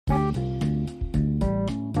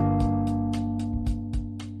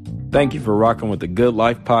Thank you for rocking with the Good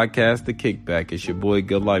Life Podcast, The Kickback. It's your boy,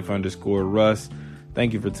 GoodLife_Russ.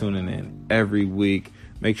 Thank you for tuning in every week.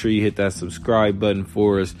 Make sure you hit that subscribe button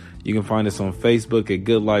for us. You can find us on Facebook at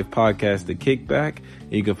Good Life Podcast, The Kickback.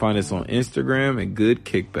 And you can find us on Instagram at Good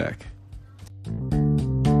Kickback.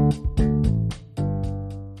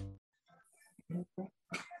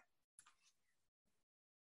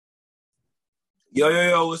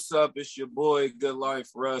 Yo, what's up? It's your boy, Good Life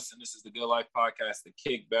Russ, and this is the Good Life Podcast, The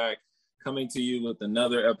Kickback, coming to you with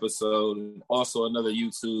another episode and also another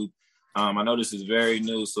YouTube. I know this is very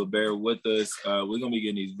new, so bear with us. We're going to be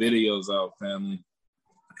getting these videos out, family.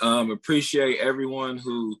 Appreciate everyone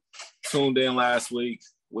who tuned in last week.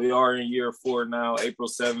 We are in year 4 now. April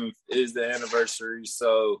 7th is the anniversary,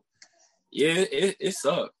 so yeah, it's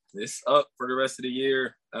up. It's up for the rest of the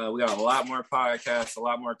year. We got a lot more podcasts, a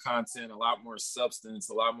lot more content, a lot more substance,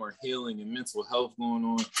 a lot more healing and mental health going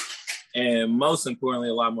on. And most importantly,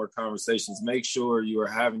 a lot more conversations. Make sure you are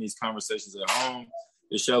having these conversations at home.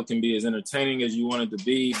 The show can be as entertaining as you want it to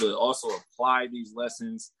be, but also apply these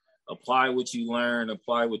lessons, apply what you learn,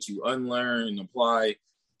 apply what you unlearn, and apply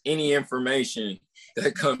any information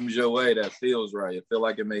that comes your way that feels right. You feel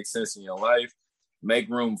like it makes sense in your life. Make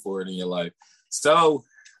room for it in your life. So,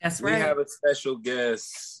 that's right. We have a special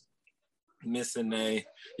guest, Miss Anae.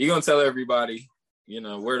 You're going to tell everybody,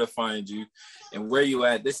 where to find you and where you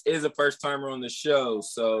at. This is a first timer on the show,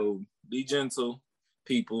 so be gentle,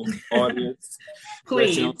 people, audience.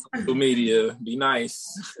 Please. On social media. Be nice.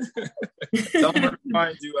 Tell them where to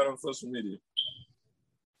find you out on social media.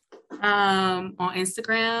 On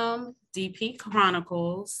Instagram, DP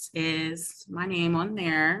Chronicles is my name on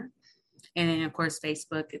there. And then, of course,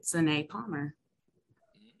 Facebook, it's Anae Palmer.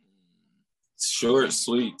 Short,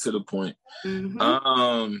 sweet, to the point.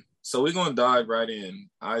 Mm-hmm. So we're gonna dive right in.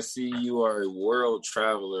 I see you are a world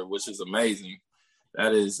traveler, which is amazing.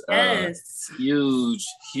 That is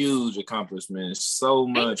huge accomplishment. So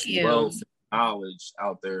much wealth and knowledge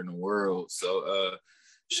out there in the world. So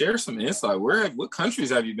share some insight. What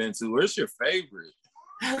countries have you been to? Where's your favorite?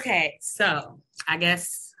 Okay, so I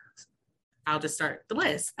guess I'll just start the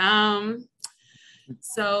list.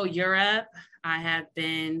 So Europe, I have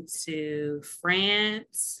been to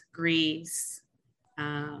France, Greece,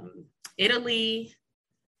 Italy,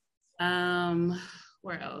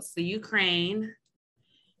 where else? The Ukraine,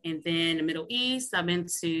 and then the Middle East. I've been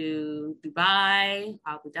to Dubai,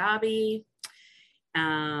 Abu Dhabi,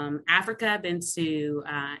 Africa. I've been to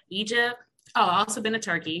Egypt. Oh, I've also been to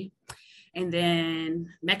Turkey, and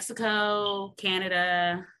then Mexico,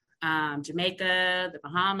 Canada, Jamaica, the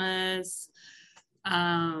Bahamas,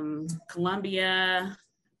 Colombia.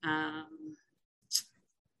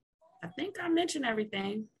 I think I mentioned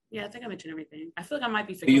everything. Yeah, I think I mentioned everything. I feel like I might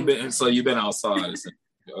be forgetting. You've been outside.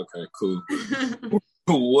 Okay, cool.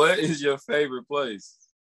 What is your favorite place?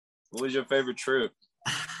 What was your favorite trip?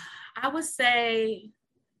 I would say,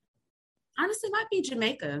 honestly, it might be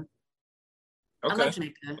Jamaica. Okay. I love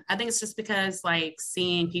Jamaica. I think it's just because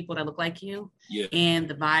seeing people that look like you, yeah, and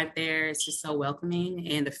the vibe there is just so welcoming,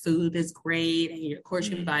 and the food is great, and you're of course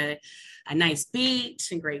you're by a nice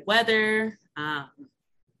beach and great weather.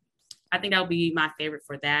 I think that would be my favorite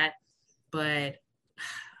for that. But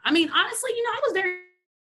I mean, honestly, I was very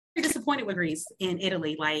disappointed with Greece and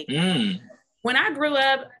Italy. When I grew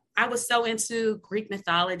up, I was so into Greek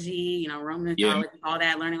mythology, Roman mythology, all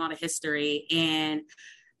that, learning all the history. And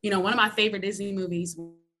one of my favorite Disney movies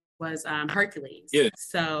was Hercules. Yeah.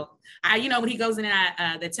 So when he goes in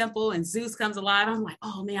the temple and Zeus comes alive, I'm like,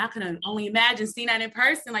 oh man, I could only imagine seeing that in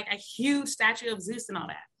person, like a huge statue of Zeus and all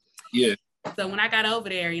that. Yeah. So when I got over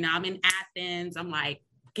there, I'm in Athens, I'm like,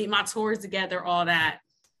 getting my tours together, all that.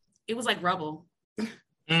 It was like rubble.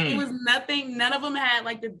 It was nothing. None of them had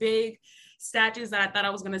the big statues that I thought I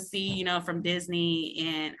was going to see, from Disney.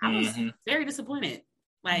 And I was very disappointed.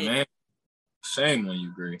 Man. Shame on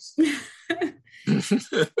you, Grace. For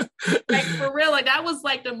real, that was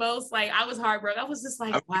the most I was heartbroken. I was just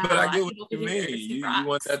wow. But I get what you mean. You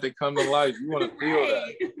want that to come to life. You want to feel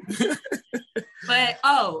that. But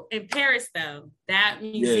in Paris though, that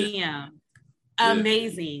museum,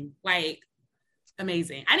 amazing,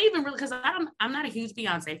 amazing. I didn't even really, because I'm not a huge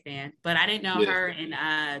Beyonce fan, but I didn't know her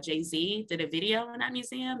and Jay-Z did a video in that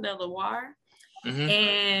museum, the Loire,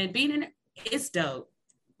 and being in it's dope.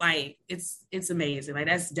 It's amazing.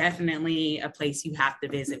 That's definitely a place you have to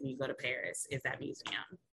visit when you go to Paris, is that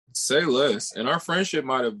museum. Say less. And our friendship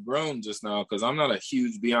might have grown just now because I'm not a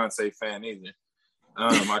huge Beyonce fan either.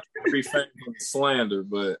 I can't refrain from slander,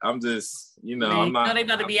 but I'm just, I'm not. They're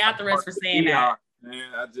about to be after us for saying that. Man,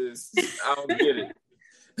 I don't get it.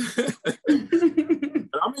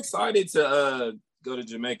 But I'm excited to go to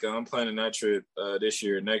Jamaica. I'm planning that trip this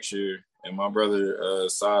year, next year. And my brother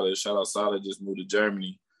Sada, shout out Sada, just moved to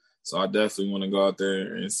Germany. So I definitely want to go out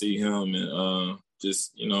there and see him and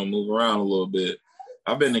just, you know, move around a little bit.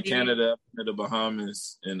 I've been to Canada, to the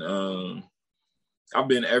Bahamas, and I've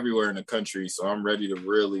been everywhere in the country. So I'm ready to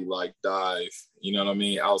really like dive, you know what I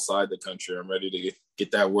mean, outside the country. I'm ready to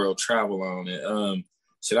get that world travel on it. I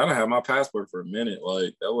don't have my passport for a minute.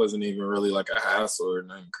 Like that wasn't even really like a hassle or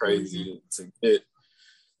nothing crazy to get.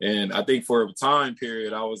 And I think for a time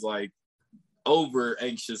period, I was like over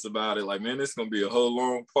anxious about it. Like, man, this is going to be a whole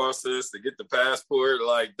long process to get the passport.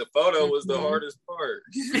 Like the photo was the hardest part.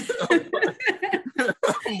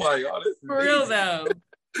 I'm like, oh, this is for real though.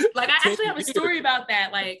 Like I actually have a story about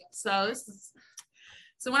that. Like, so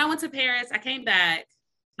when I went to Paris, I came back.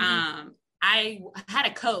 I had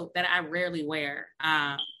a coat that I rarely wear.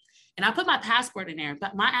 And I put my passport in there,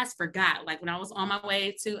 but my ass forgot. Like when I was on my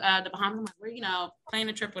way to the Bahamas, I'm like, where, you know, planning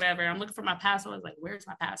a trip, whatever. I'm looking for my passport. I was like, where's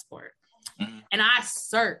my passport? And I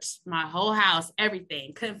searched my whole house,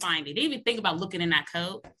 everything, couldn't find it. Didn't even think about looking in that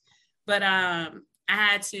coat. But I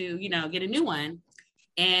had to, you know, get a new one.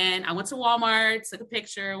 And I went to Walmart, took a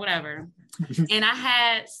picture, whatever. And I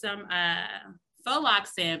had some faux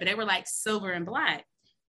locks in, but they were like silver and black.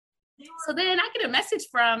 So then I get a message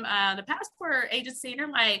from the passport agency, and they're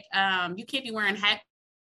like, you can't be wearing head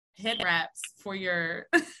wraps for your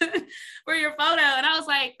for your photo. And I was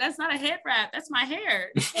like, that's not a head wrap, that's my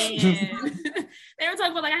hair. And they were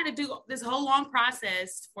talking about like I had to do this whole long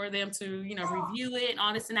process for them to, you know, review it and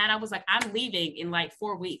all this and that. I was like, I'm leaving in like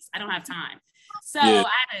 4 weeks. I don't have time. So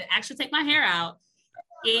I had to actually take my hair out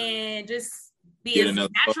and just be as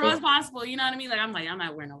natural as possible. You know what I mean? Like, I'm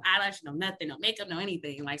not wearing no eyelash, no nothing, no makeup, no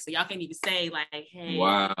anything. Like, so y'all can't even say like, hey.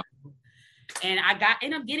 Wow. And I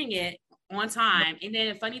ended up getting it on time. And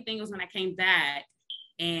then the funny thing was when I came back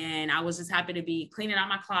and I was just happy to be cleaning out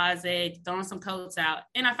my closet, throwing some coats out,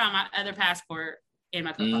 and I found my other passport in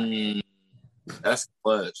my coat pocket. That's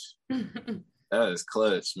clutch. That is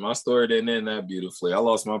clutch. My story didn't end that beautifully. I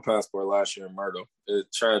lost my passport last year in Myrtle. It's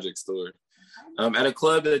a tragic story. At a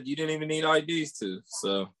club that you didn't even need IDs to.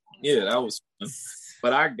 So, yeah, that was fun.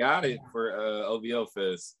 But I got it for OVO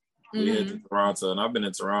Fest. We head to Toronto, and I've been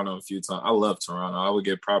in Toronto a few times. I love Toronto. I would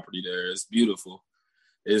get property there. It's beautiful.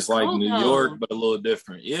 It's like cold, New York, but a little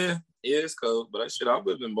different. Yeah, it's cold. But I've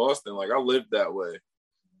lived in Boston. Like, I lived that way.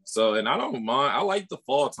 So, and I don't mind. I like the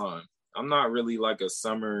fall time. I'm not really like a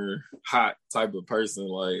summer hot type of person.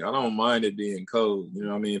 Like, I don't mind it being cold. You know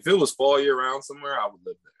what I mean? If it was fall year round somewhere, I would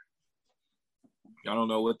live there. I don't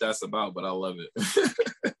know what that's about, but I love it.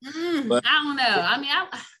 But I don't know. I mean,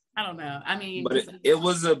 I don't know. I mean, but it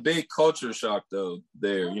was a big culture shock though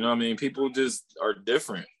there. You know what I mean? People just are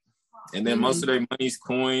different. And then most of their money's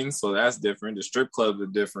coins, so that's different. The strip clubs are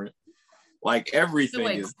different. Like everything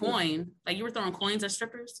is coin. Different. Like you were throwing coins at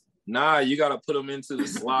strippers? Nah, you gotta put them into the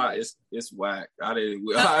slot. It's whack.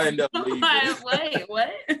 I end up leaving. Wait,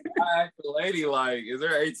 what? I asked the lady, like, is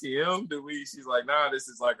there ATM? She's like, nah, this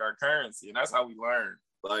is like our currency. And that's how we learned.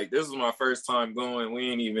 Like, this was my first time going.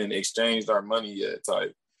 We ain't even exchanged our money yet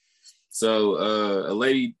type. So a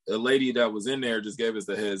lady that was in there just gave us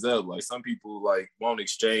the heads up. Like, some people like won't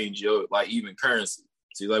exchange your like even currency.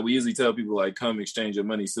 See, like we usually tell people like come exchange your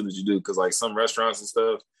money as soon as you do, because like some restaurants and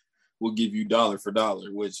stuff will give you dollar for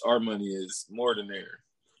dollar, which our money is more than there.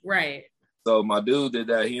 Right. So my dude did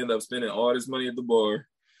that. He ended up spending all this money at the bar.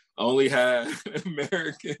 I only had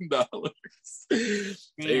American dollars. And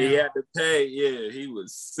he had to pay. Yeah, he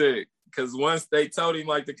was sick. Because once they told him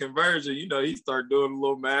like the conversion, you know, he started doing a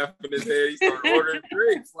little math in his head. He started ordering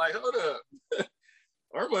drinks. Like, hold up.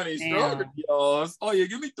 Our money's stronger than y'all. Oh yeah,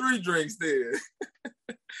 give me 3 drinks then.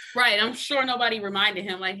 Right. I'm sure nobody reminded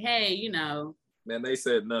him like, hey, you know. Man, they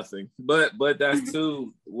said nothing. But that's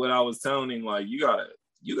too what I was telling him. Like, you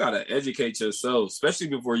gotta educate yourself, especially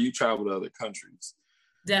before you travel to other countries.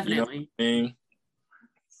 Definitely. You know what I mean?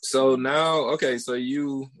 So now, okay, so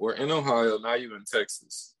you were in Ohio, now you're in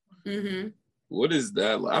Texas. Mm-hmm. What is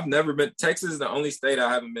that like? I've never been. Texas is the only state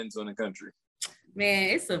I haven't been to in the country. Man,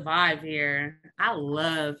 it's a vibe here. I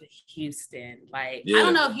love Houston. Like, I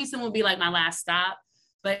don't know if Houston will be like my last stop,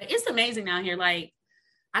 but it's amazing down here. Like,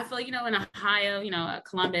 I feel like, you know, in Ohio, you know,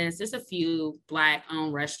 Columbus, there's a few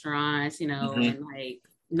Black-owned restaurants, you know, and like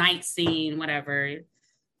night scene, whatever.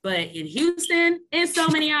 But in Houston, it's so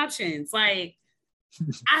many options. Like,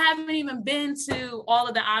 I haven't even been to all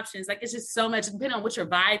of the options. Like, it's just so much, depending on what your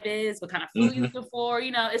vibe is, what kind of food you're looking for,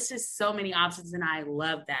 you know, it's just so many options. And I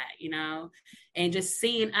love that, you know, and just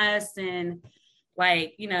seeing us and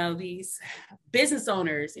like, you know, these business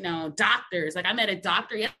owners, you know, doctors. Like, I met a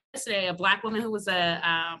doctor yesterday, a Black woman who was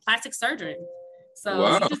a plastic surgeon. So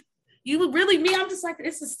wow. you would really me. I'm just like,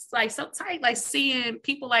 this is like so tight, like seeing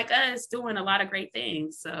people like us doing a lot of great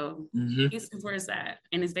things. So Houston's where it's at,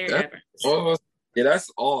 and it's very diverse. Yeah,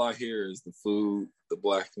 that's all I hear is the food, the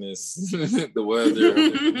blackness, the weather.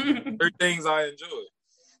 They're things I enjoy.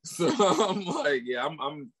 So I'm like, yeah,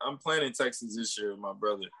 I'm planning Texas this year with my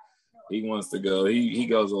brother. He wants to go. He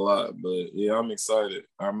goes a lot, but yeah, I'm excited.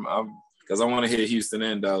 I'm because I want to hit Houston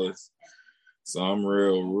and Dallas. So I'm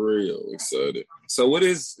real excited. So what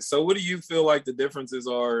do you feel like the differences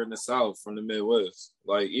are in the South from the Midwest?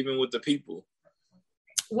 Like even with the people?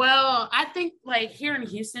 Well, I think like here in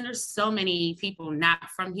Houston, there's so many people not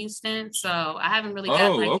from Houston. So I haven't really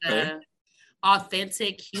got the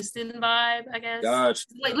authentic Houston vibe, I guess. Gotcha.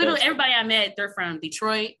 Like literally everybody I met, they're from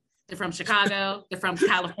Detroit, they're from Chicago, they're from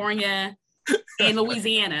California and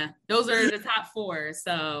Louisiana. Those are the top 4.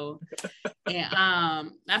 So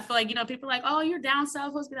and I feel like, people are like, oh, you're down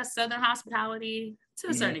south, supposed to be that Southern hospitality to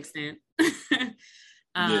a certain extent.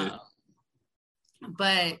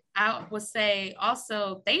 But I would say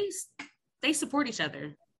also they support each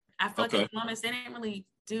other. I feel like in Columbus, they didn't really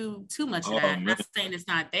do too much of that. I'm not saying it's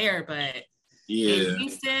not there, but in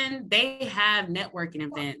Houston, they have networking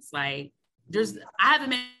events. Like I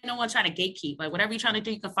haven't met no one trying to gatekeep. Like whatever you're trying to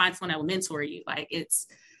do, you can find someone that will mentor you. Like it's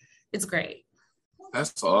great.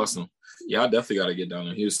 That's awesome. Yeah, I definitely got to get down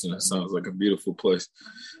to Houston. It sounds like a beautiful place.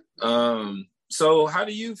 So how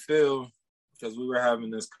do you feel? Because we were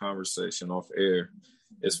having this conversation off air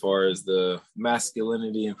as far as the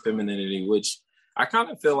masculinity and femininity, which I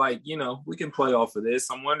kind of feel like, we can play off of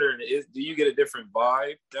this. I'm wondering, do you get a different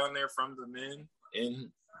vibe down there from the men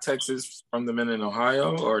in Texas, from the men in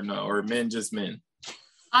Ohio, or no, or men just men?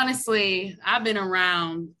 Honestly, I've been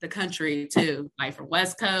around the country too, like from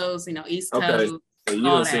West Coast, East Coast. So you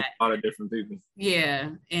don't see a lot of different people.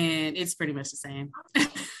 Yeah, and it's pretty much the same.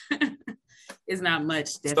 It's not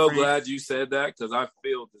much different. So glad you said that because I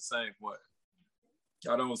feel the same way.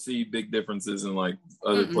 I don't see big differences in like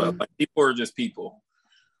other places. Like people are just people.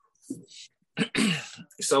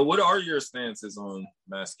 So what are your stances on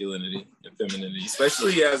masculinity and femininity,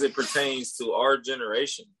 especially as it pertains to our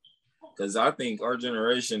generation? Because I think our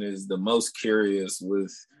generation is the most curious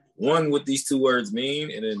with, one, what these 2 words mean,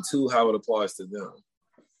 and then 2, how it applies to them.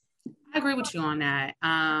 I agree with you on that.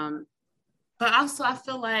 But also I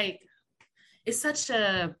feel like it's such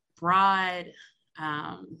a broad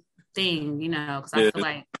thing, because I feel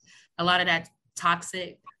like a lot of that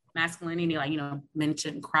toxic masculinity, like, men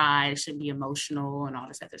shouldn't cry, shouldn't be emotional and all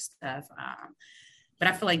this other stuff. But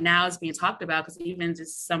I feel like now it's being talked about because even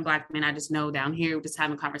just some Black men I just know down here just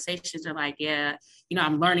having conversations are like, yeah,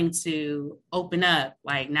 I'm learning to open up,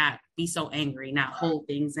 like not be so angry, not hold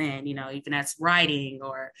things in, even that's writing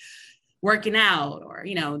or working out or,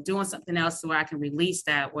 doing something else where I can release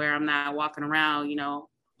that, where I'm not walking around,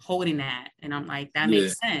 holding that. And I'm like, that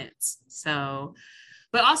makes sense. So,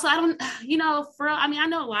 but also I don't, I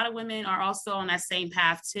know a lot of women are also on that same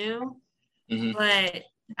path too, but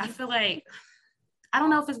I feel like, I don't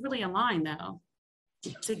know if it's really aligned though,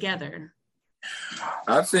 together.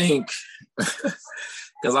 I think,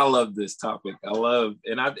 because I love this topic.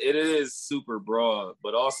 It is super broad,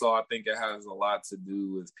 but also I think it has a lot to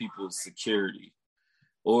do with people's security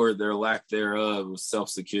or their lack thereof of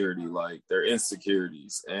self-security, like their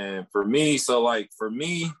insecurities. And for me,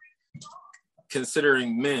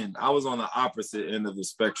 considering men, I was on the opposite end of the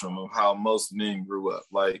spectrum of how most men grew up.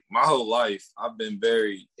 Like my whole life, I've been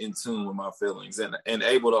very in tune with my feelings and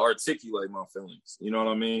able to articulate my feelings. You know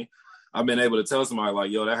what I mean? I've been able to tell somebody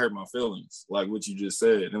like, yo, that hurt my feelings, like what you just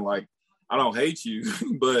said. And like, I don't hate you,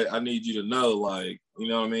 but I need you to know, like, you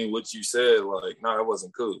know what I mean? What you said, like, no, that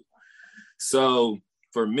wasn't cool. So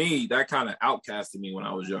for me, that kind of outcasted me when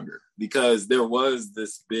I was younger because there was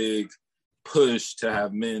this big push to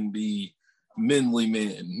have men be manly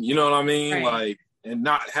men, you know what I mean? Right. Like, and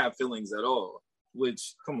not have feelings at all,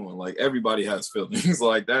 which, come on, like everybody has feelings.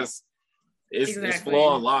 Like it's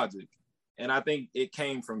flawed logic. And I think it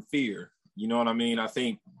came from fear. You know what I mean? I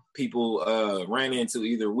think people ran into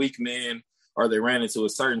either weak men or they ran into a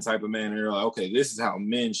certain type of man and they're like, okay, this is how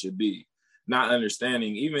men should be. Not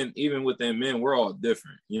understanding, even within men, we're all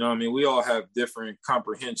different. You know what I mean? We all have different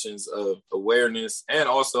comprehensions of awareness and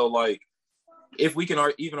also like if we can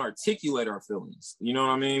even articulate our feelings, you know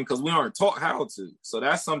what I mean? Because we aren't taught how to. So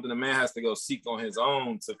that's something a man has to go seek on his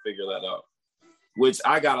own to figure that out. Which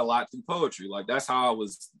I got a lot through poetry. Like that's how I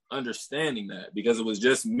was understanding that because it was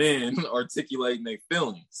just men articulating their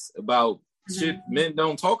feelings about shit men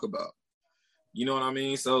don't talk about. You know what I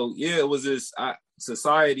mean? So yeah, it was this,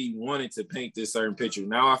 society wanted to paint this certain picture.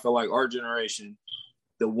 Now I feel like our generation,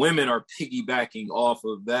 the women are piggybacking off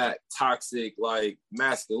of that toxic like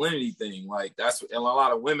masculinity thing. Like that's, and a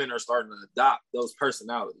lot of women are starting to adopt those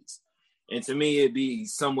personalities. And to me, it'd be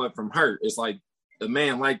somewhat from hurt. It's like a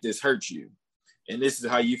man like this hurts you. And this is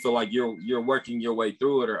how you feel like you're working your way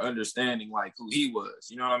through it or understanding like who he was.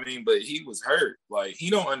 You know what I mean? But he was hurt. Like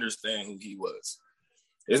he don't understand who he was.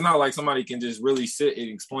 It's not like somebody can just really sit and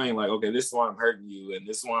explain like, okay, this is why I'm hurting you, and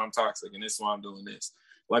this is why I'm toxic, and this is why I'm doing this.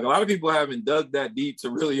 Like a lot of people haven't dug that deep to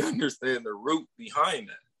really understand the root behind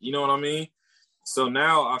that. You know what I mean? So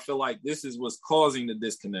now I feel like this is what's causing the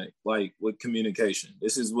disconnect, like with communication.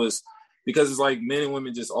 This is what's, because it's like men and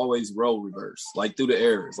women just always role reverse, like through the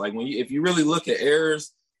errors. Like when you, if you really look at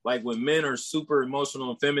errors, like when men are super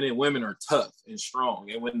emotional and feminine, women are tough and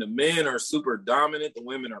strong. And when the men are super dominant, the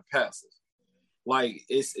women are passive. Like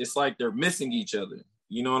it's like they're missing each other.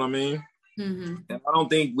 You know what I mean? Mm-hmm. And I don't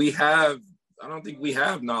think we have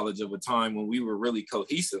knowledge of a time when we were really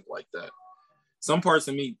cohesive like that. Some parts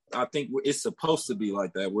of me, I think it's supposed to be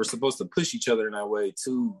like that. We're supposed to push each other in that way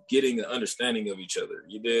to getting an understanding of each other.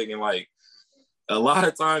 You dig? And like a lot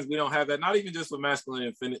of times we don't have that, not even just with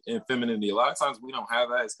masculine and femininity. A lot of times we don't have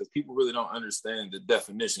that. It's because people really don't understand the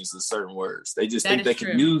definitions of certain words. They just think they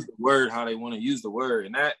can use the word how they want to use the word.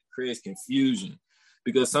 And that creates confusion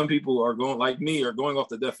because some people are going, like me, are going off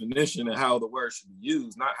the definition of how the word should be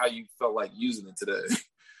used, not how you felt like using it today.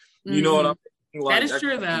 You know what I mean? Like, that is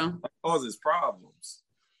true, though. That causes problems.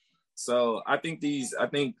 So I think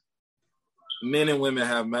men and women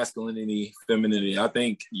have masculinity, femininity. I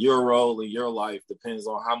think your role in your life depends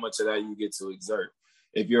on how much of that you get to exert.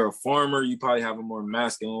 If you're a farmer, you probably have a more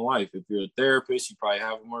masculine life. If you're a therapist, you probably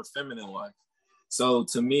have a more feminine life. So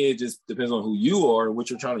to me, it just depends on who you are and what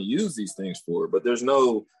you're trying to use these things for. But there's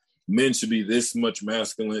no men should be this much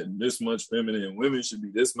masculine and this much feminine, and women should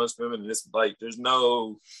be this much feminine. This, like, there's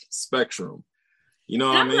no spectrum. You know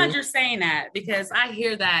what I mean? I'm glad you're saying that because I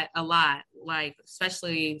hear that a lot, like,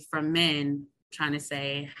 especially from men trying to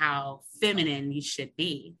say how feminine you should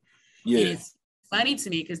be. Yeah. And it's funny to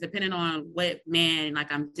me because depending on what man like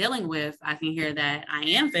I'm dealing with, I can hear that I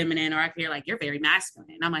am feminine or I can hear like, you're very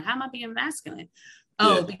masculine. And I'm like, how am I being masculine?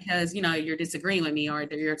 Oh, because, you know, you're disagreeing with me or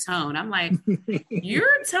your tone. I'm like, your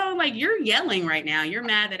tone, like you're yelling right now. You're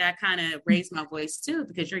mad that I kind of raised my voice too,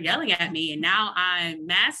 because you're yelling at me and now I'm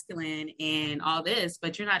masculine and all this,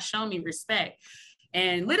 but you're not showing me respect.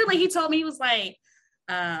 And literally he told me, he was like,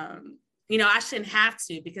 you know, I shouldn't have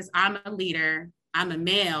to because I'm a leader. I'm a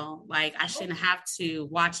male. Like I shouldn't have to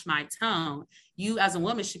watch my tone. You as a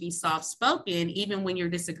woman should be soft-spoken. Even when you're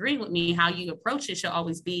disagreeing with me, how you approach it should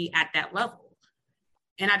always be at that level.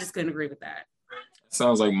 And I just couldn't agree with that.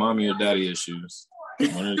 Sounds like mommy or daddy issues.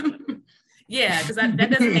 Yeah, because that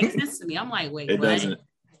doesn't make sense to me. I'm like, wait, it what? Doesn't.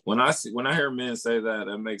 When I hear men say that,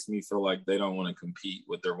 it makes me feel like they don't want to compete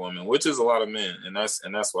with their woman, which is a lot of men, and that's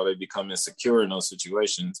why they become insecure in those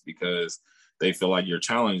situations because they feel like you're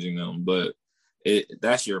challenging them. But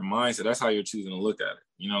that's your mindset. That's how you're choosing to look at it.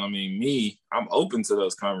 You know what I mean? Me, I'm open to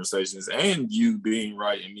those conversations and you being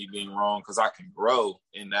right and me being wrong because I can grow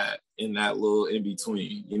in that little in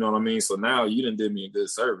between. You know what I mean? So now you done did me a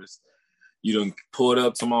good service. You done pulled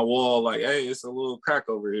up to my wall like, hey, it's a little crack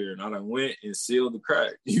over here. And I done went and sealed the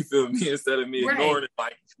crack. You feel me? Instead of me ignoring it,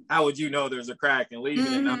 like, how would you know there's a crack and leaving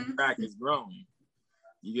it and now the crack is growing?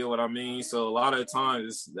 You get what I mean? So a lot of the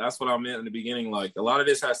times, that's what I meant in the beginning. Like a lot of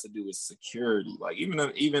this has to do with security. Like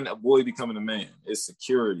even a boy becoming a man, it's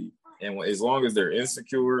security. And as long as they're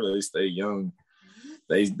insecure, they stay young.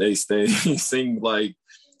 They stay like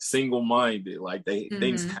single-minded. Like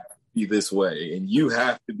things have to be this way, and you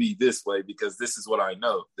have to be this way because this is what I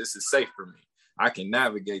know. This is safe for me. I can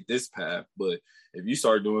navigate this path. But if you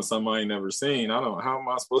start doing something I ain't never seen, how am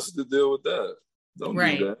I supposed to deal with that? Don't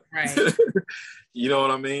do that. Right. You know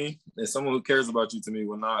what I mean? And someone who cares about you to me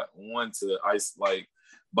will not want to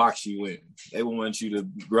box you in. They will want you to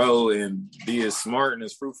grow and be as smart and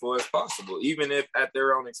as fruitful as possible, even if at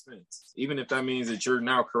their own expense, even if that means that you're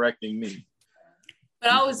now correcting me.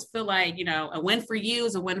 But I always feel like, you know, a win for you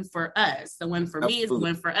is a win for us. A win for me is a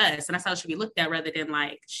win for us. And that's how it should be looked at rather than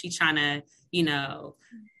like she trying to, you know,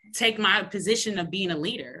 take my position of being a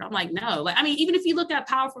leader. I'm like, no. Like, I mean, even if you look at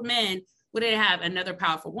powerful men, would they have another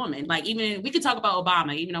powerful woman? Like, even we could talk about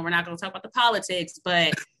Obama, even though we're not going to talk about the politics,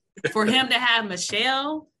 but for him to have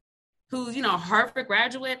Michelle, who's, you know, Harvard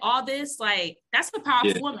graduate, all this, like, that's a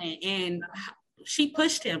powerful woman. And she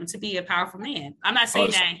pushed him to be a powerful man. I'm not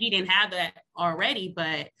saying that he didn't have that already,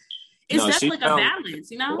 but it's definitely like a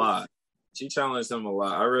balance, you know? A lot. She challenged him a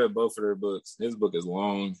lot. I read both of their books. His book is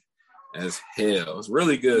long as hell. It's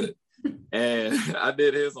really good. And I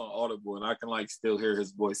did his on Audible, and I can like still hear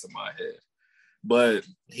his voice in my head. But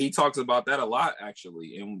he talks about that a lot,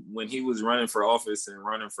 actually. And when he was running for office and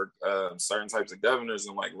running for certain types of governors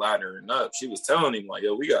and like laddering up, she was telling him like,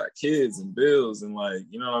 yo, we got kids and bills and like,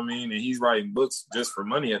 you know what I mean? And he's writing books just for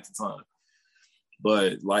money at the time.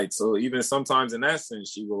 But like, so even sometimes in that sense,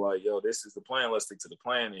 she was like, yo, this is the plan. Let's stick to the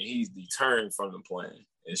plan. And he's deterring from the plan.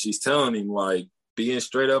 And she's telling him like, being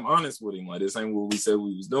straight up honest with him. Like, this ain't what we said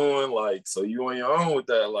we was doing. Like, so you on your own with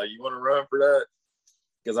that. Like, you want to run for that?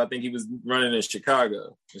 Because I think he was running in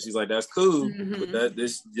Chicago. And she's like, that's cool, but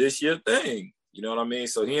this your thing. You know what I mean?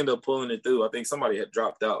 So he ended up pulling it through. I think somebody had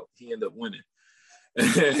dropped out. He ended up winning.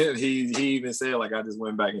 And he even said, like, I just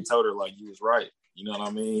went back and told her, like, you was right. You know what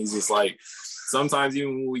I mean? He's just like, sometimes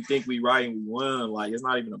even when we think we right and we won, like, it's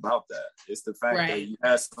not even about that. It's the fact that you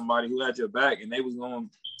had somebody who had your back and they was going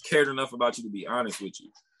to care enough about you to be honest with you.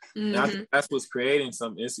 And I think that's what's creating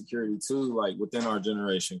some insecurity too, like within our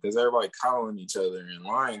generation, because everybody calling each other and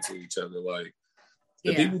lying to each other. Like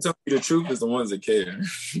the people telling you the truth is the ones that care.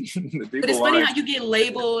 But it's funny how you get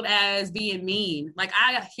labeled as being mean. Like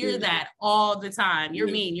I hear that all the time.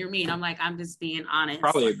 You're mean. You're mean. I'm like, I'm just being honest.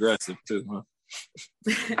 Probably aggressive too, huh?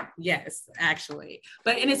 Yes, actually.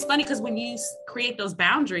 And it's funny because when you create those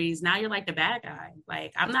boundaries, now you're like the bad guy.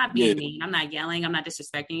 Like, I'm not being mean, I'm not yelling, I'm not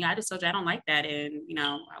disrespecting you. I just told you I don't like that, and you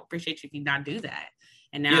know, I appreciate you if you not do that.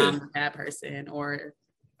 And now I'm a bad person. Or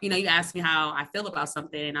you know, you ask me how I feel about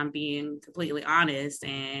something and I'm being completely honest,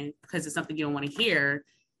 and because it's something you don't want to hear,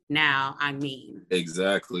 now I'm mean.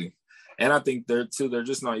 Exactly. And I think they're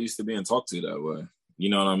just not used to being talked to that way. You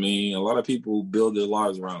know what I mean? A lot of people build their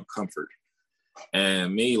lives around comfort.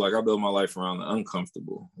 And me, like, I build my life around the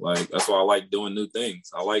uncomfortable. Like, that's why I like doing new things.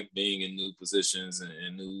 I like being in new positions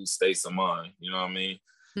and new states of mind. You know what I mean?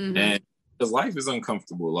 And because life is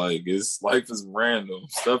uncomfortable. Like, life is random.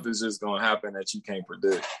 Stuff is just going to happen that you can't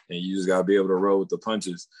predict. And you just got to be able to roll with the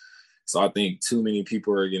punches. So I think too many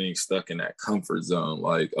people are getting stuck in that comfort zone.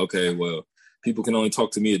 Like, okay, well, people can only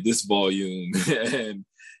talk to me at this volume and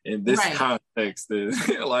in this context. And,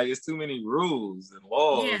 like, it's too many rules and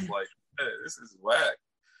laws. Like, this is whack.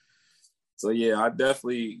 So yeah, I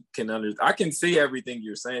definitely can I can see everything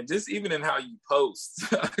you're saying, just even in how you post.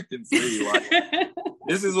 I can see like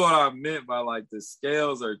this is what I meant by like the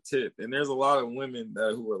scales are tipped. And there's a lot of women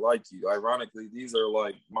who are like you. Ironically, these are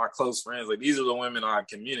like my close friends. Like these are the women I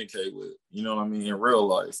communicate with, you know what I mean, in real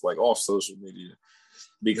life, like off social media.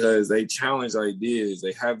 Because they challenge ideas,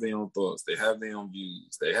 they have their own thoughts, they have their own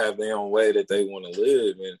views, they have their own way that they want to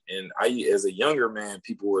live. And I, as a younger man,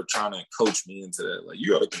 people were trying to coach me into that. Like,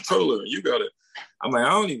 you got to control her, you got to. I'm like, I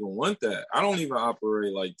don't even want that. I don't even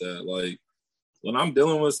operate like that. Like, when I'm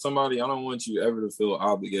dealing with somebody, I don't want you ever to feel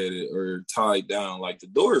obligated or tied down. Like, the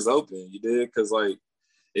door is open, you did? Because, like,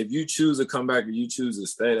 if you choose to come back or you choose to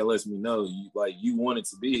stay, that lets me know you wanted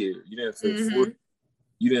to be here. You didn't feel forced.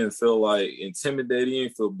 You didn't feel like intimidated. You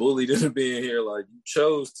didn't feel bullied into being here. Like you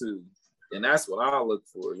chose to. And that's what I look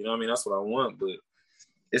for. You know what I mean? That's what I want. But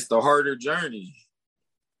it's the harder journey.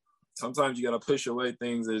 Sometimes you got to push away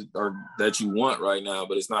things that you want right now,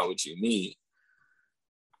 but it's not what you need.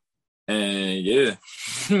 And yeah,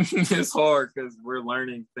 it's hard because we're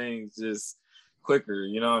learning things just quicker,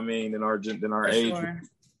 you know what I mean, than our age. Sure.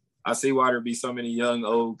 I see why there be so many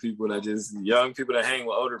young people that hang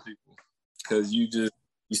with older people, because you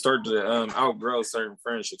start to outgrow certain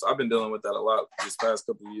friendships. I've been dealing with that a lot this past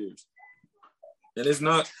couple of years. And it's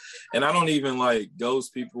not, and I don't even like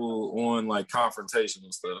ghost people on like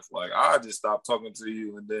confrontational stuff. Like I just stopped talking to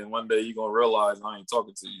you, and then one day you're gonna realize I ain't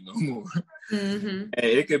talking to you no more. And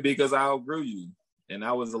it could be because I outgrew you. And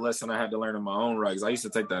that was a lesson I had to learn in my own right. Because I used to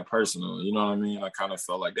take that personal, you know what I mean? I kind of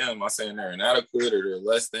felt like, damn, am I saying they're inadequate or they're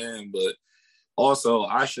less than? But also,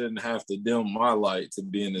 I shouldn't have to dim my light to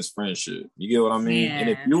be in this friendship. You get what I mean? Yeah. And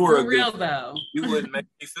if you were though, you wouldn't make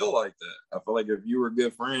me feel like that. I feel like if you were a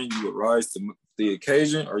good friend, you would rise to the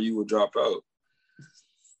occasion or you would drop out.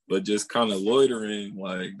 But just kind of loitering,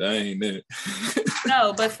 like, that ain't it.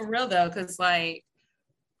 No, but for real though, because like,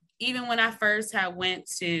 even when I first went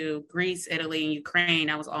to Greece, Italy, and Ukraine,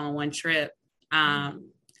 I was all on one trip.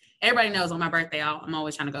 Everybody knows on my birthday, I'm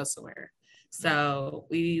always trying to go somewhere. So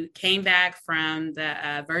we came back from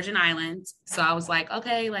the Virgin Islands. So I was like,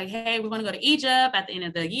 okay, like, hey, we're going to go to Egypt at the end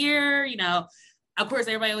of the year. You know, of course,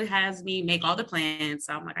 everybody always has me make all the plans.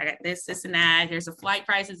 So I'm like, I got this, and that. Here's the flight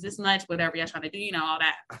prices, this much, whatever y'all trying to do, you know, all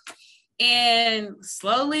that. And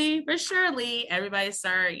slowly but surely, everybody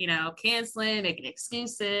started, you know, canceling, making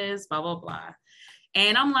excuses, blah, blah, blah.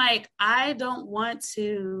 And I'm like, I don't want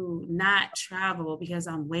to not travel because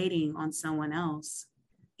I'm waiting on someone else.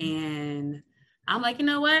 And I'm like, you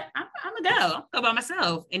know what? I'm gonna go. I'll go by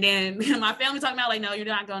myself. And then my family talking about like, no, you're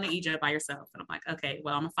not going to Egypt by yourself. And I'm like, okay,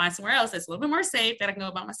 well, I'm gonna find somewhere else that's a little bit more safe that I can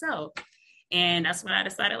go by myself. And that's when I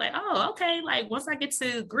decided, like, oh, okay, like once I get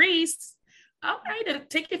to Greece, okay, the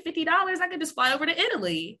ticket $50, I could just fly over to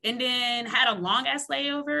Italy. And then had a long ass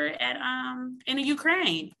layover at in the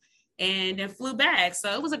Ukraine, and then flew back.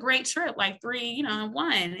 So it was a great trip, like 3, in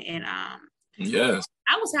one. And Yes.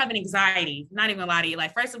 I was having anxiety, not even gonna lie to you.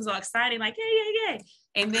 Like first it was all exciting, like, yeah.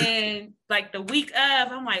 And then like the week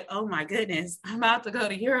of, I'm like, oh my goodness, I'm about to go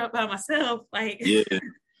to Europe by myself. Like, yeah.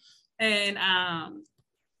 And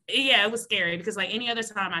yeah, it was scary because like any other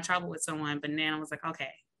time I traveled with someone, but then I was like,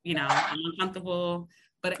 okay, I'm uncomfortable,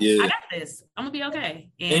 but I got this. I'm gonna be okay.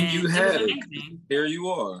 And you had it. Here you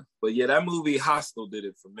are. But yeah, that movie Hostel did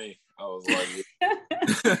it for me. I was like,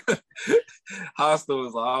 Hostel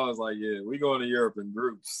was. I was like, yeah, we going to Europe in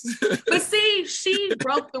groups. But see, she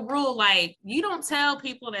broke the rule. Like, you don't tell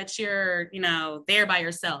people that you're, there by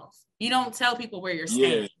yourself. You don't tell people where you're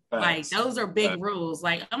staying. Yeah, like, those are big rules.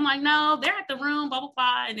 Like, I'm like, no, they're at the room, blah, blah,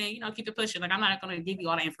 blah. And then, keep it pushing. Like, I'm not going to give you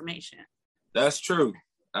all the information. That's true.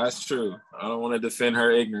 That's true. I don't want to defend her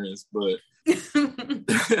ignorance, but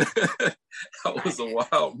that was a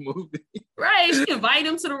wild movie. Right. She invited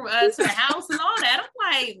him to the house and all that. I'm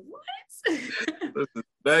like, what?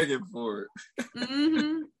 Begging for it.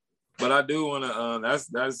 Mm-hmm. But I do want to,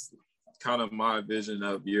 that's kind of my vision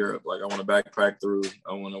of Europe. Like, I want to backpack through.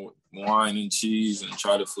 I want to wine and cheese and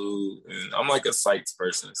try the food. And I'm like a sights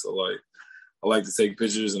person. So, like, I like to take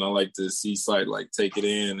pictures and I like to see sight, like take it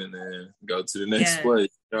in and then go to the next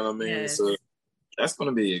place. You know what I mean? Yes. So that's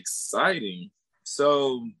going to be exciting.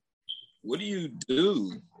 So what do you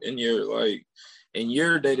do in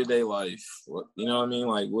your day-to-day life? You know what I mean?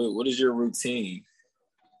 Like, what is your routine?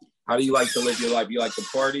 How do you like to live your life? You like to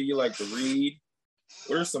party? You like to read?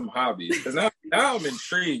 What are some hobbies? Because now I'm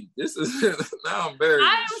intrigued. This is now I'm very.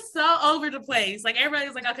 I am so over the place. Like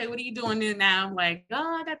everybody's like, okay, what are you doing now? I'm like,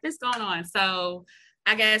 oh, I got this going on. So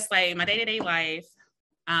I guess like my day-to-day life,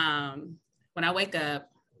 when I wake up,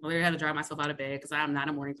 I literally have to drive myself out of bed because I'm not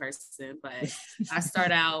a morning person. But I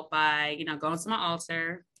start out by, going to my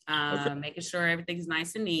altar, making sure everything's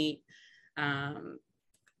nice and neat,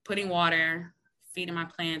 putting water, feeding my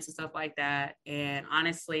plants and stuff like that. And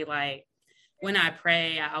honestly, like, when I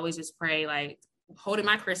pray, I always just pray, like, holding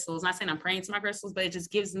my crystals. Not saying I'm praying to my crystals, but it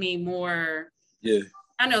just gives me more, I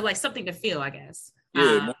don't know, like something to feel, I guess.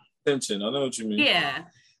 Yeah, more attention. I know what you mean. Yeah.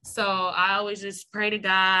 So I always just pray to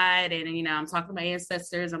God and, I'm talking to my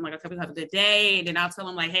ancestors. I'm like, okay, have a good day. And then I'll tell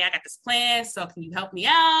them like, hey, I got this plan. So can you help me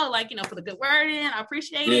out? Like, put a good word in. I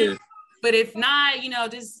appreciate it. But if not,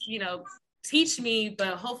 just, teach me,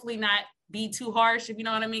 but hopefully not be too harsh, if you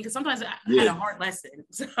know what I mean, because sometimes I had a hard lesson,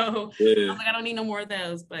 so I'm like, I don't need no more of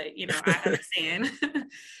those, but I understand.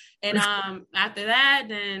 And after that,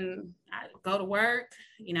 then I go to work,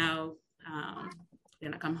 then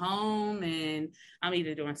I come home and I'm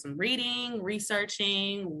either doing some reading,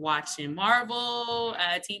 researching, watching Marvel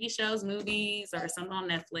TV shows, movies, or something on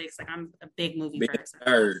Netflix. Like, I'm a big movie person.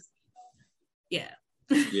 Nerd. Yeah,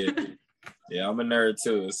 I'm a nerd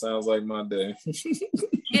too. It sounds like my day.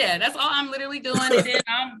 Yeah, that's all I'm literally doing. And then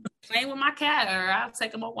I'm playing with my cat, or I'll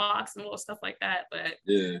take him on walks and little stuff like that. But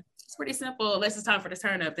it's pretty simple. Unless it's time for the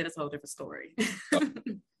turn up, then it's a whole different story.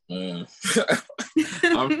 I'm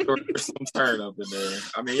sure there's some turn up in there.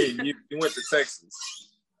 I mean, you went to Texas.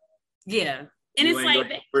 Yeah. And it's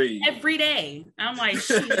like every day. I'm like,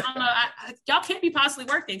 shoot, I don't know. Y'all can't be possibly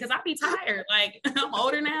working because I'll be tired. Like, I'm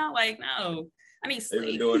older now. Like, no, I need sleep.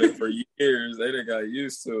 They've been doing it for years. They done got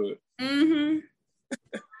used to it. Mm-hmm.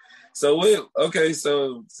 So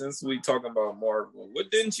so since we talking about Marvel, what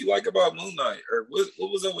didn't you like about Moon Knight? Or what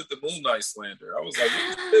was up with the Moon Knight slander? I was like,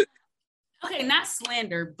 okay, not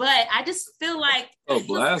slander, but I just feel like it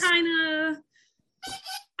was kind of, I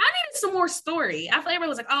needed some more story. I feel like everybody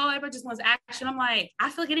was like, oh, everybody just wants action. I'm like, I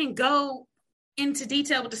feel like it didn't go into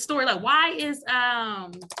detail with the story. Like, why is,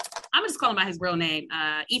 I'm just calling him by his real name,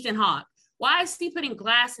 Ethan Hawke. Why is he putting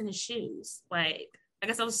glass in his shoes? Like, I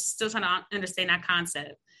guess I was still trying to understand that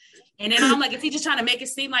concept. And then I'm like, is he just trying to make it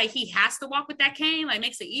seem like he has to walk with that cane? Like,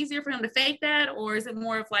 makes it easier for him to fake that? Or is it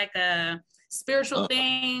more of like a spiritual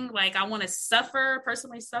thing? Like, I want to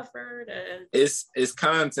personally suffer. It's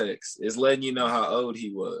context. It's letting you know how old he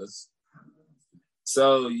was.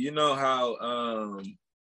 So, you know how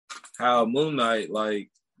Moon Knight, like,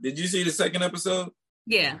 did you see the second episode?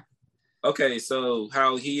 Yeah. Okay, so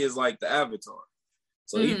how he is like the Avatar.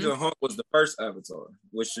 So Ethan Hawke was the first Avatar,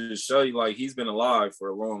 which should show you like he's been alive for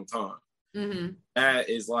a long time. Mm-hmm. That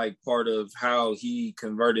is like part of how he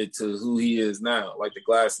converted to who he is now, like the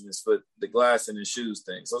glass in his foot, the glass in his shoes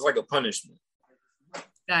thing. So it's like a punishment.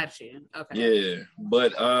 Got you. Okay. Yeah,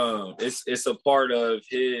 but it's a part of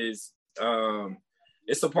his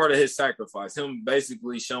it's a part of his sacrifice. Him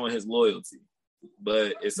basically showing his loyalty,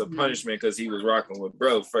 but it's a punishment because he was rocking with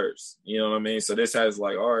bro first. You know what I mean? So this has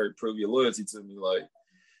like, all right, prove your loyalty to me. Like,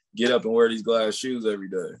 get up and wear these glass shoes every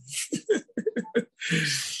day.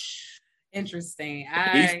 Interesting.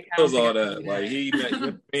 He feels all that. Like he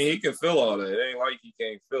can feel all that. It ain't like he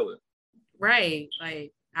can't feel it. Right.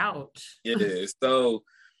 Like, ouch. Yeah. So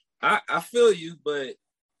I feel you, but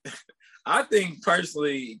I think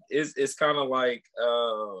personally it's kind of like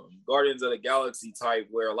Guardians of the Galaxy type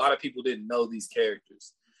where a lot of people didn't know these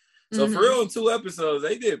characters. So for real, in 2 episodes,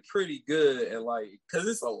 they did pretty good, and like, cause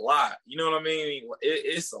it's a lot, you know what I mean?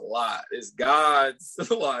 It's a lot. It's gods,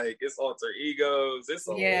 like it's alter egos. It's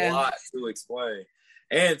a lot to explain.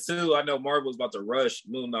 And 2, I know Marvel's about to rush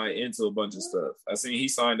Moon Knight into a bunch of stuff. I seen he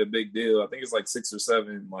signed a big deal. I think it's like 6 or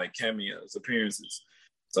 7 like cameos, appearances.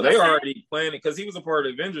 So they already planning because he was a part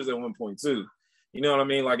of Avengers at one point too. You know what I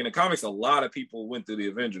mean? Like in the comics, a lot of people went through the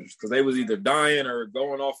Avengers because they was either dying or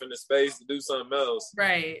going off into space to do something else.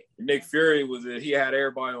 Right. Nick Fury he had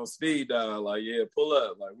everybody on speed dial. Like, yeah, pull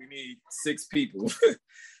up. Like, we need 6 people.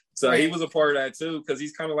 So he was a part of that too because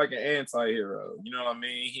he's kind of like an anti-hero. You know what I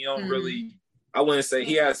mean? He don't really, I wouldn't say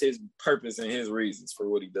he has his purpose and his reasons for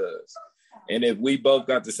what he does. And if we both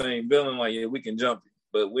got the same villain, like, yeah, we can jump it.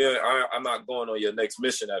 But I'm not going on your next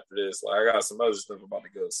mission after this. Like, I got some other stuff about to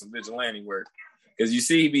go, some vigilante work. Because you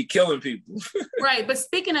see, he be killing people. Right. But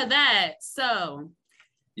speaking of that, so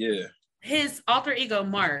yeah, his alter ego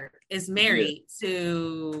Mark is married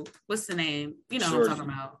to what's the name? You know what I'm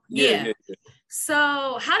talking about. Yeah.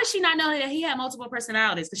 So how did she not know that he had multiple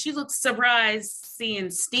personalities? Because she looked surprised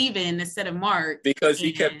seeing Steven instead of Mark. Because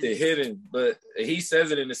he kept it hidden. But he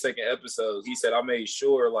says it in the 2nd episode. He said, I made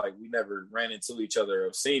sure like we never ran into each other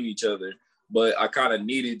or seen each other. But I kind of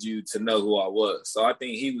needed you to know who I was. So I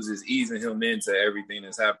think he was just easing him into everything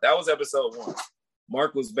that's happened. That was episode 1.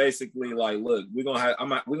 Mark was basically like, look, we're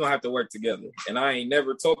gonna have to work together. And I ain't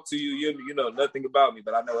never talked to you. You know nothing about me,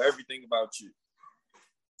 but I know everything about you.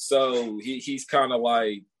 So he's kind of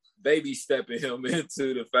like baby stepping him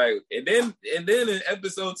into the fact. And then in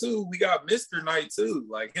episode 2, we got Mr. Knight too,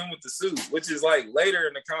 like him with the suit, which is like later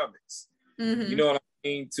in the comics. You know what I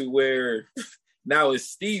mean? To where now it's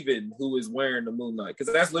Steven who is wearing the Moon Knight.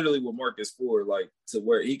 Because that's literally what Mark is for, like to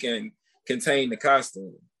where he can contain the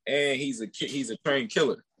costume. And he's a trained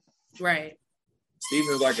killer. Right.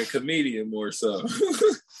 Steven's like a comedian more so.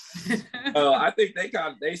 I think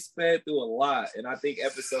they sped through a lot. And I think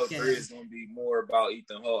episode 3 is going to be more about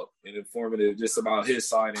Ethan Hawke and informative, just about his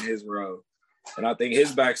side and his role. And I think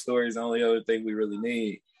his backstory is the only other thing we really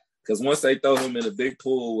need. Because once they throw him in a big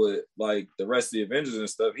pool with like the rest of the Avengers and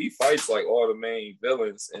stuff, he fights like all the main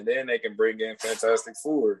villains, and then they can bring in Fantastic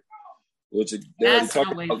Four, which they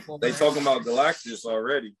talking about Galactus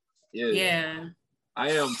already. Yeah,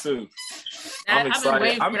 I am too. I'm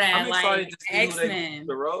excited. I'm excited to see X-Men. Who they put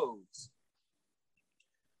the roles.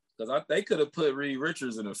 Because they could have put Reed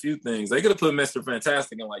Richards in a few things. They could have put Mr.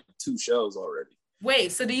 Fantastic in like 2 shows already.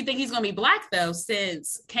 Wait, so do you think he's going to be black, though?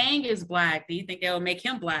 Since Kang is black, do you think they'll make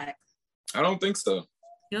him black? I don't think so.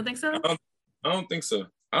 You don't think so? I don't think so.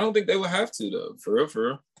 I don't think they would have to, though. For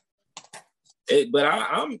real. But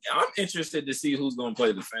I'm interested to see who's going to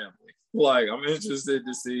play the family. Like, I'm interested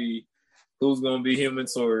to see who's going to be Human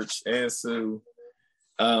Torch and Sue.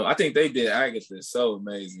 I think they did Agatha so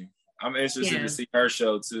amazing. I'm interested to see her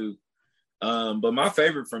show, too. But my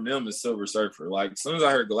favorite from them is Silver Surfer. Like, as soon as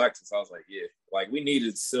I heard Galactus, I was like, yeah. Like, we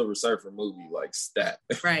needed Silver Surfer movie, like, stat.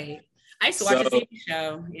 Right. I used to watch a TV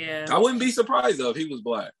show. Yeah. I wouldn't be surprised, though, if he was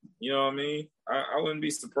black. You know what I mean? I wouldn't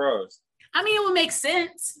be surprised. I mean, it would make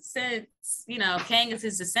sense since, you know, Kang is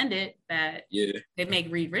his descendant that they make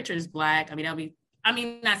Reed Richards black. I mean,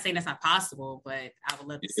 not saying that's not possible, but I would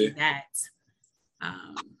love to see that.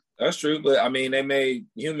 That's true, but I mean, they made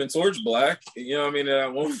Human Torch black. You know what I mean?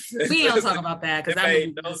 That won't. We don't talk about that because that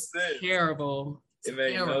made no sense. Terrible. It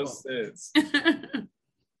made no sense.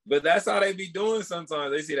 But that's how they be doing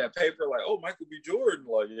sometimes. They see that paper like, oh, Michael B. Jordan.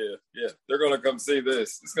 Like, yeah, they're gonna come see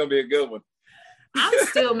this. It's gonna be a good one. I'm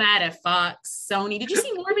still mad at Fox, Sony. Did you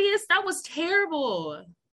see Morbius? That was terrible.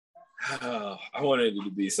 Oh, I wanted it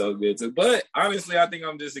to be so good too, but honestly, I think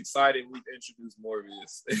I'm just excited we've introduced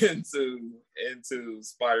Morbius into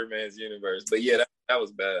Spider-Man's universe. But yeah, that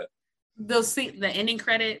was bad. The ending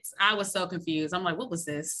credits, I was so confused. I'm like, what was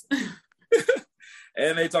this?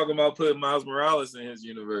 And they talking about putting Miles Morales in his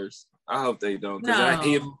universe. I hope they don't.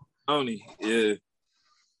 No. Sony, yeah.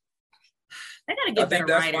 They gotta get better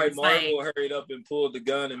writers. I think writers. that's why Marvel hurried up and pulled the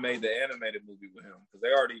gun and made the animated movie with him because they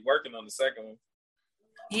already working on the second one.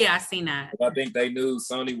 Yeah, I seen that. I think they knew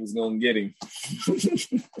Sony was gonna get him.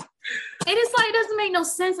 It is like, it doesn't make no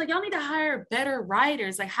sense. Like, y'all need to hire better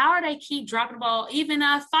writers. Like, how are they keep dropping the ball? Even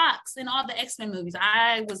Fox in all the X-Men movies.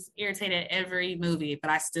 I was irritated at every movie,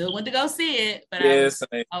 but I still went to go see it. But I was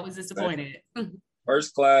always disappointed.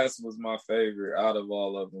 First Class was my favorite out of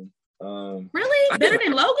all of them. Really? Better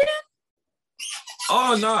than Logan?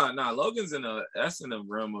 Oh, no. Logan's that's in the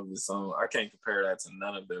realm of its own. I can't compare that to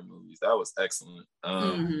none of their movies. That was excellent.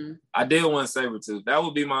 I did want Sabretooth. That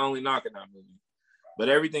would be my only knock in that movie. But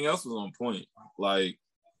everything else was on point. Like,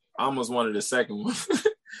 I almost wanted a second one.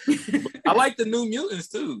 I like the New Mutants,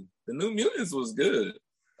 too. The New Mutants was good.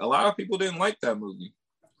 A lot of people didn't like that movie.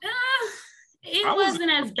 It wasn't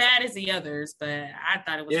as bad as the others, but I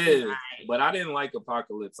thought it was good. Right. But I didn't like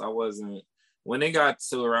Apocalypse. I wasn't. When they got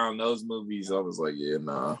to around those movies, I was like, yeah,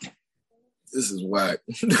 nah. This is whack.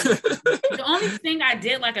 The only thing I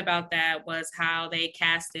did like about that was how they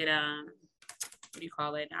casted what do you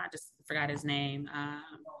call it? I just forgot his name.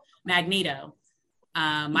 Magneto.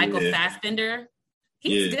 Michael Fassbender.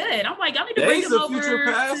 He's good. I'm like, y'all need to bring him over. Days of Future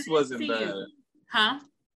Past wasn't bad. Huh?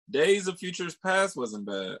 Days of Future's Past wasn't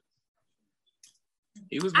bad.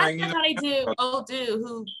 He was Magneto. I thought how they did old dude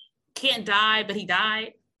who can't die, but he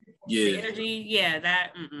died. Yeah. The energy. Yeah,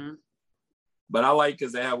 that. But I like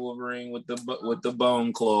because they had Wolverine with the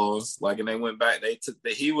bone claws, like, and they went back. They took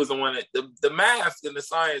he was the one that the math and the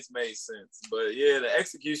science made sense, but yeah, the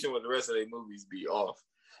execution with the rest of their movies be off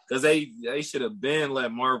because they should have been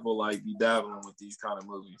let Marvel like be dabbling with these kind of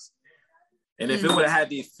movies. And if it would have had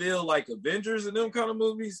to feel like Avengers and them kind of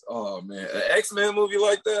movies, oh man, an X-Men movie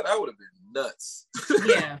like that would have been nuts.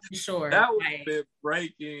 Yeah, for sure. That would have been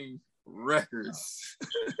breaking records,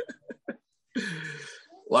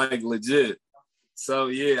 like legit. So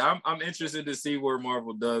yeah, I'm interested to see where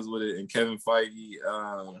Marvel does with it and Kevin Feige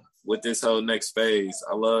with this whole next phase.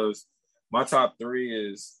 I love my top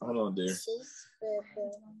 3 is hold on there.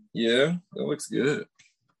 Yeah, that looks good.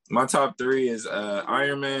 My top 3 is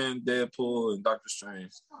Iron Man, Deadpool, and Doctor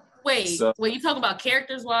Strange. Wait, you talking about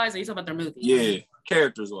characters wise, or you talking about their movies? Yeah,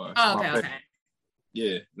 characters wise. Oh, okay.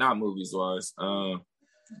 Yeah, not movies wise.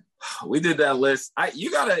 We did that list. I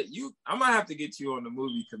might have to get you on the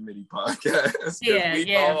movie committee podcast.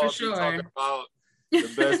 Yeah, for sure. Talking about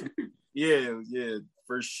the best. yeah,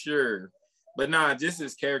 for sure. But nah, just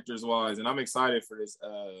as characters wise, and I'm excited for this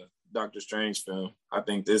Doctor Strange film. I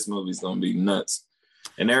think this movie's gonna be nuts.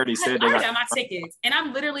 And they already said I got my tickets, and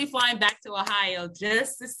I'm literally flying back to Ohio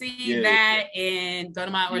just to see that and go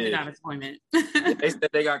to my orthodontist appointment. They said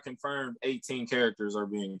they got confirmed 18 characters are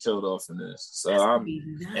being killed off in this. So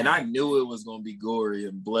I knew it was gonna be gory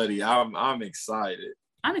and bloody. I'm excited.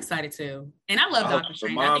 I'm excited too, and I love Doctor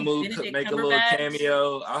Strange. Mamamoo could make a little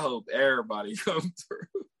cameo. I hope everybody comes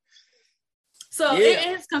through. So it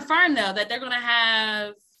is confirmed though that they're gonna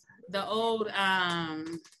have the old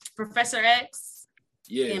Professor X.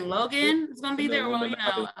 Yeah, and Logan is gonna be there. Well,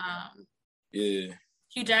 Hugh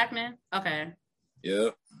Jackman. Okay. Yeah,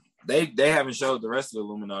 they haven't showed the rest of the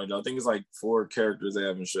Illuminati though. I think it's like 4 characters they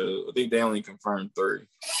haven't showed. I think they only confirmed 3.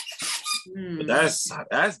 But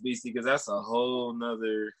that's beastie because that's a whole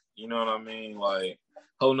nother, you know what I mean? Like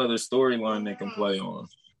whole nother storyline they can play on.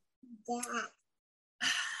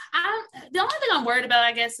 The only thing I'm worried about,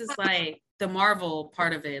 I guess, is like the Marvel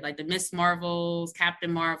part of it, like the Miss Marvels,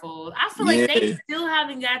 Captain Marvel. I feel like they still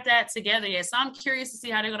haven't got that together yet. So I'm curious to see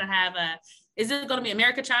how they're going to have is it going to be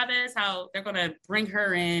America Chavez, how they're going to bring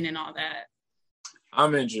her in and all that?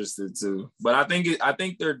 I'm interested too. But I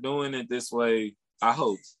think they're doing it this way, I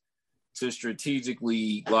hope, to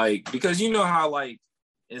strategically, like, because you know how like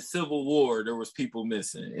in Civil War, there was people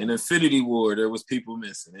missing. In Infinity War, there was people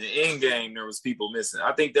missing. In Endgame, there was people missing.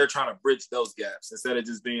 I think they're trying to bridge those gaps instead of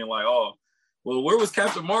just being like, oh, well, where was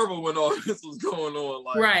Captain Marvel when all this was going on?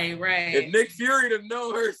 Like, right. If Nick Fury done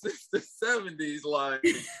known her since the 70s, like,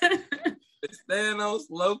 Thanos,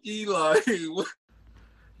 Loki, like.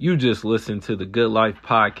 You just listened to the Good Life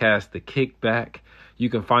Podcast, The Kickback. You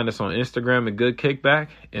can find us on Instagram at Good Kickback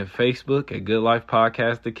and Facebook at Good Life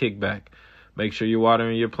Podcast, The Kickback. Make sure you're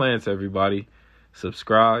watering your plants, everybody.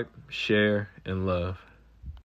 Subscribe, share, and love.